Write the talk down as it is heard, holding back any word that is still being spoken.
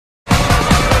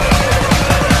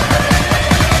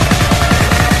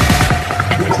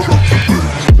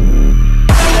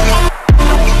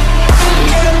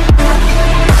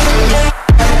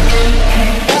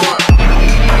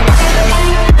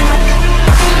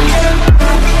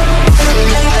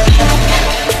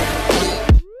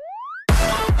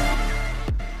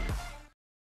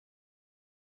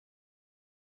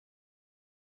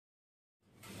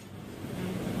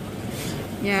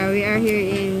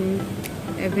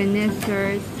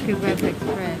Ebenezer's Kebab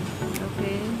Express.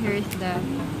 Okay, here's the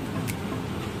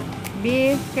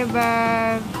beef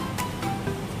kebab,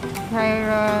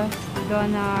 gyros,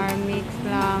 doner, mixed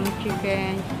lamb,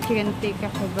 chicken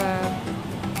tikka kebab,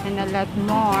 and a lot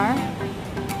more.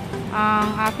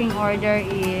 Ang aking order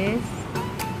is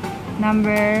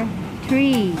number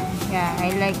 3. Yeah,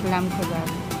 I like lamb kebab.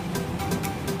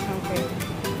 Okay.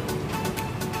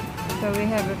 So we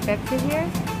have a Pepsi here.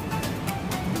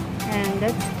 And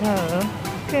that's the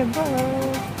kebab.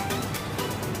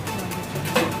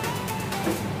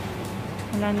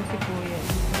 Wala na si Kuya.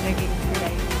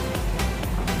 Nag-i-slide.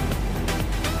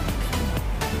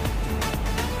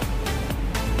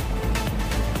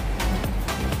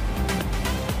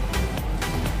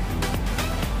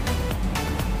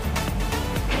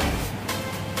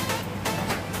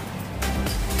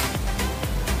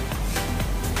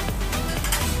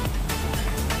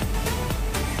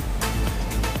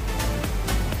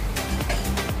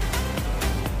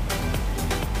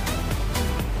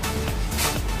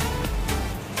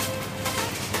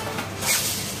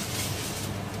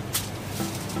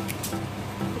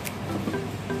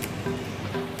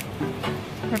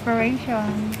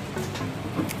 Preparation.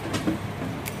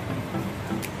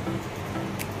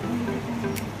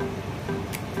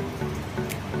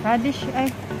 Radish,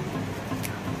 ay,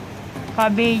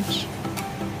 cabbage,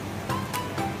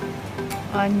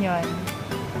 onion,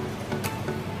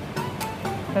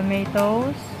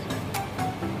 tomatoes,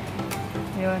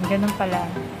 yun, ganun pala.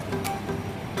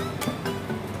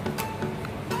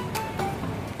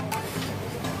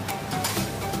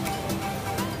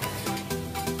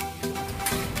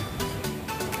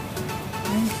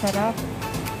 Sarap.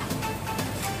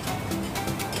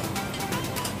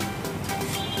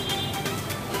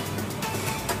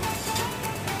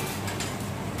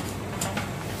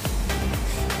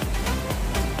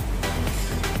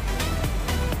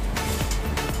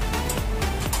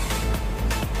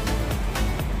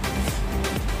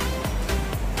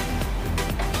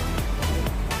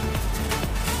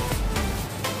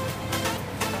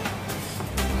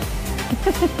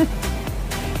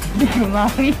 Hindi ko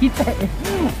makikita eh.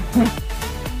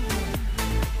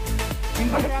 Yung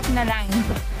pag-wrap na lang.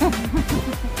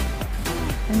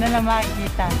 Yun na lang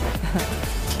makikita.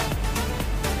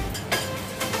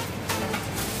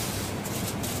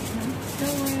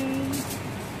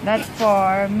 That's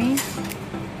for me.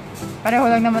 Pareho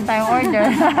lang naman tayong order.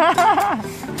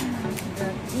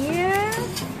 That is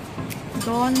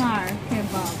doner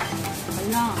kebab.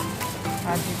 Alam.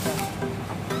 Dito.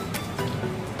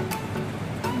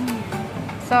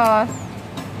 Sauce.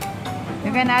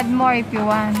 You can add more if you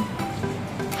want.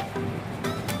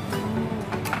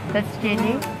 That's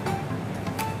chili.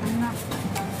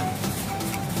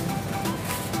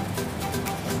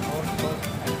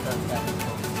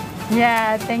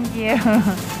 Yeah, thank you.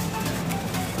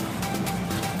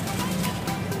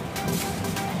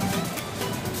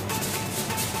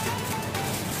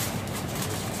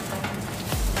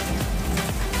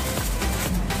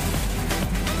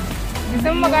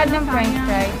 Gusto mo mag-add ng french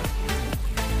fries?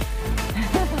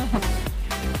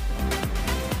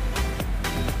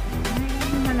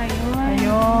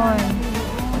 Ayun.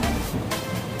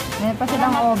 Meron pa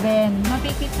silang oven.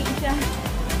 Mapipiti siya.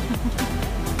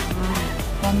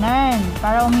 Ganun.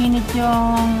 Para uminit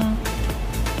yung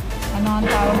ano ang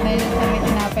tawag na yun sa may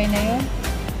tinapay na yun.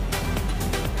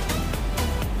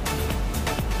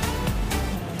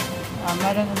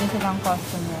 Meron ulit silang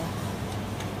customer.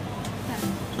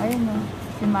 Ayun o,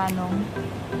 si Manong.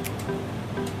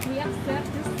 We accept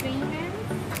this payment.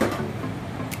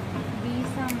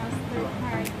 Visa,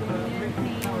 MasterCard, Union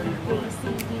Pay,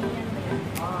 KCB, and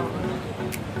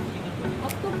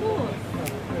Octopus.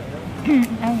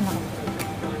 Ay, naku.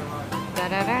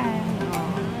 Tararan.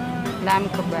 Oh. Lamb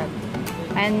kebab.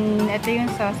 And ito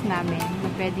yung sauce namin na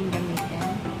pwedeng gamitin.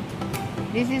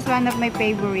 This is one of my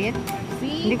favorite.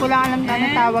 See? Hindi ko lang alam na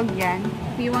anong tawag yan.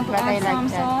 If you want to add some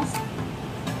sauce,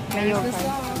 Mayo there's the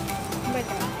pa. sauce.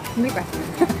 Hindi pa.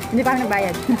 Hindi pa ako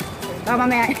nagbayad. Baka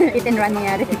mamaya eat and run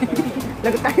mangyari.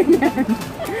 Lagot tayo yan.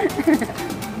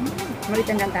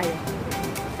 Malit and run tayo.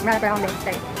 Marami pa akong next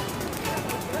time.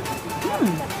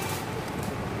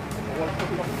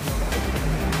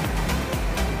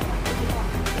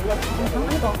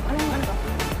 Ano to? Ano to?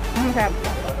 Ano masarap?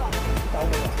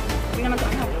 Tingnan naman to.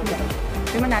 Ano?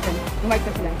 Tingnan natin. Yung white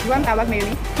sauce lang. Yung ang tawag,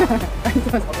 mayonnaise?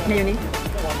 Mayonnaise?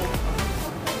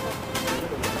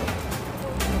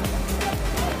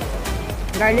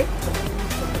 Garlic.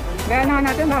 Kaya na nga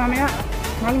natin, baka mamaya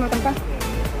makalimutan pa.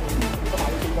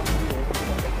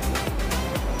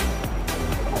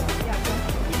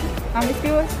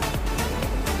 Excuse.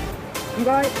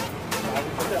 Enjoy.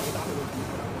 Ano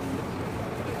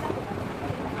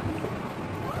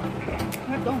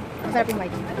to? Masarap yung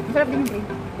white. Masarap din yung plain.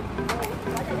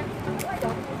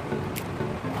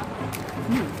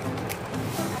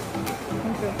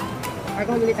 Okay.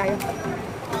 Alcohol ulit tayo.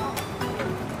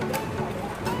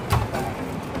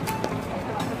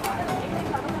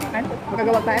 Ano?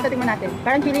 Magkagawag pa. Ito, tingnan natin.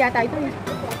 Parang chili yata ito eh.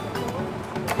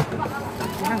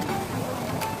 Yan.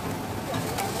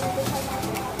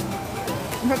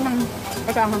 Ang sarap ng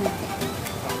pagkaanghang.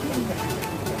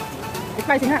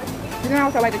 Spicy nga. Dito na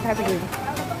ako sa white at saka sa green.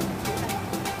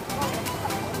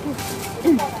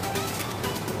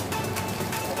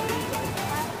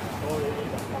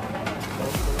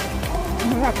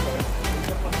 Ang sarap.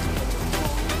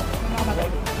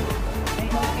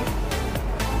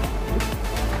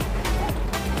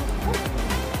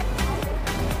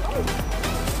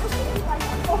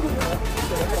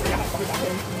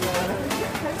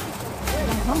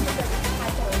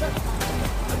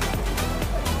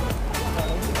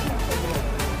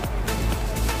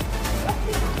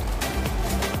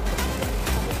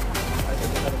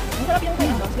 Ang sarap yung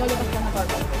kayo, no? Lolo ka na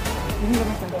torta. Hindi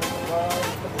naman sa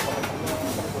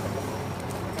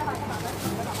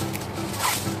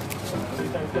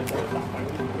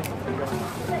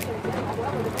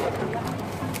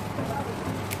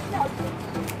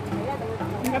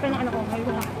ang kapal ng ano ko, ngayon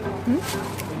ko lang.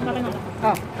 Ang kapal ng ano ko.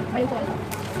 Oh. Ngayon ko lang.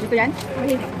 Dito yan?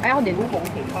 Mahilig. Ay, ako din.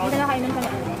 Hindi na kainan ka na.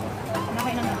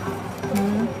 Nakainan na.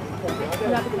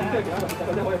 Malapit ka na.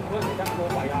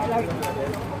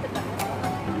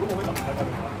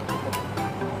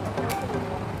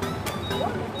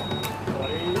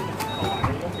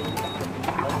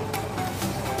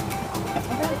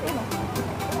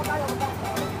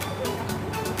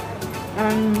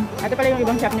 Ito pala yung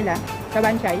ibang shop nila sa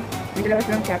Banshay. May dalawa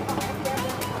silang shop.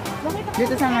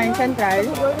 Dito sa ngayon Central,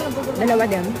 dalawa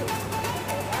din.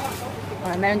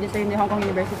 Meron din sa Hong Kong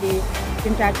University,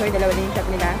 Kim Chachoy, dalawa din yung shop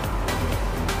nila.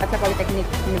 At sa Polytechnic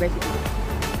University.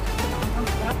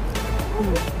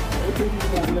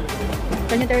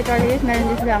 Sa New Territories, meron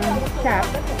din silang shop.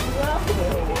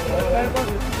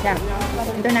 Yan.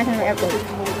 International Airport.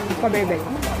 Coverbell.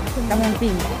 Sa Hong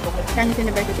Kong. Chinese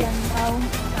University.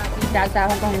 Sa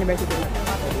Hong Kong University.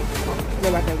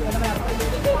 Dalawa tayo.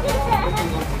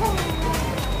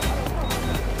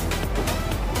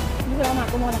 Hindi ko lang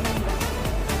kumuha ng mga.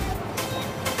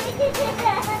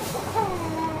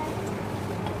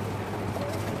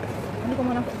 Hindi ko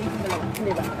muna ng dalawa.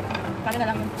 Hindi ba? Kaya na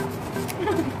lang yun.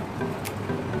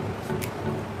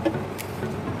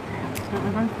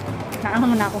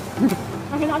 Naanghang na ako.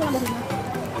 Ang hinaka lang dahil na.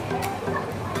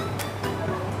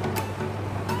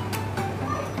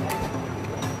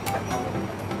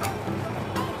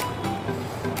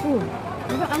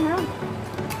 Diba anghang?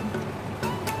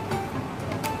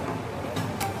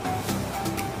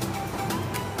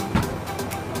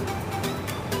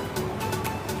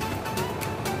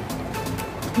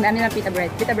 Dami ng pita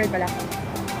bread. Pita bread pala.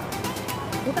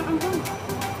 Putang anghang.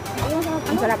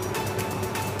 Ang sarap.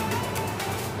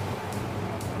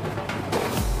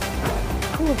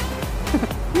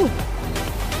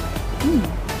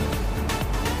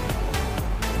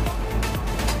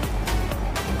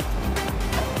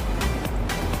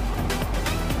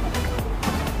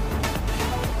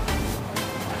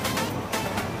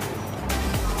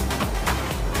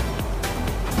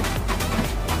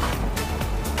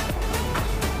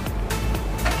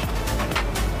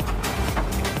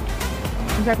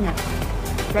 Ang sarap niya.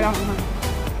 Walang anghang.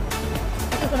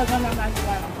 Ito sunod na lang ang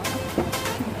parang.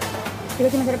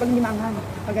 Kasi masarap pag hindi maanghang.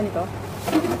 Pag ganito.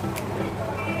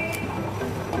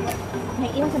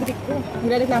 Naiiwan sa bibig ko.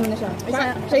 Nilareklamo na siya.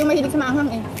 Siya yung mahilig sa maanghang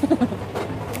eh.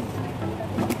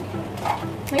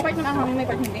 May part na maanghang, may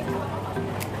part hindi.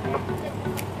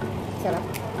 Sarap.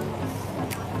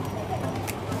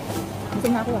 Gusto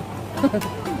na ako ah.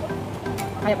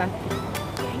 Kaya pa?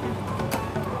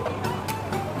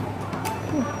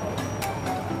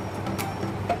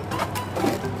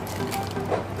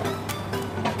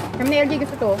 Kami ni LJ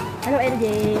gusto to. Hello LJ,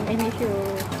 I miss you.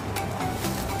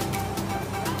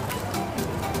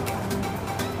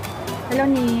 Hello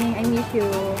Ning, I miss you.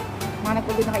 Mga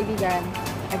nagpagod na kaibigan.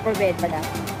 Nag-for bed pala.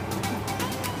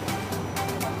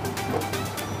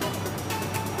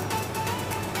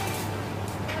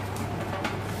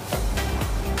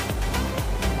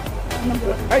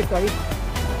 Ay, sorry.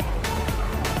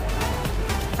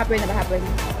 Halfway na ba? Halfway na.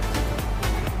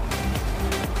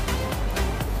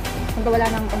 Hanggang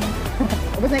wala nang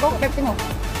ubos na ikaw, Pepsi mo.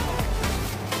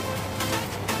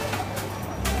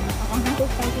 Ang hanggang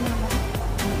spicy na naman.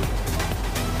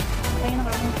 Kaya na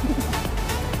kami.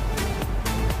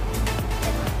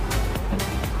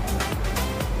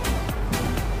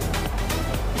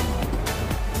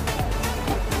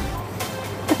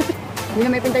 Hindi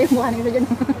na may pinta yung mukha ng isa dyan.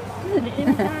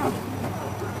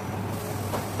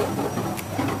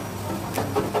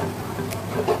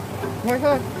 More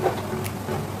sauce.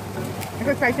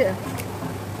 Ito spicy eh.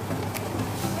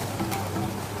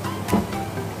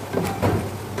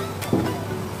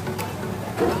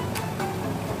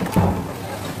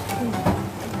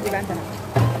 Diba ang sarap?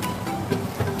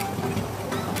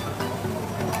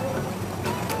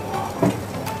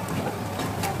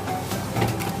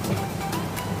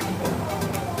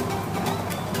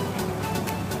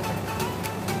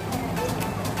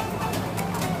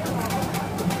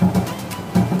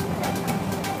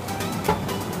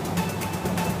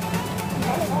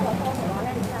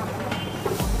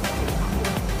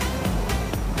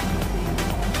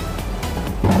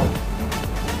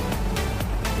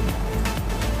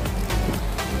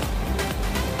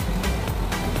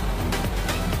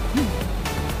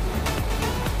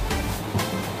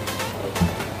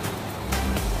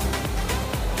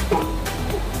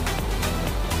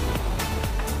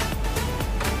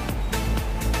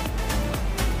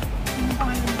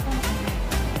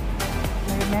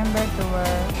 Remember to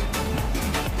wear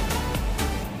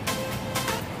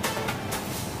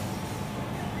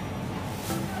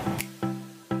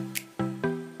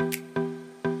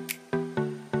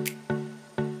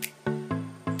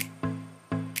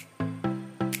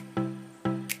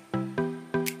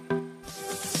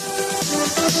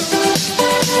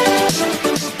We'll be right back.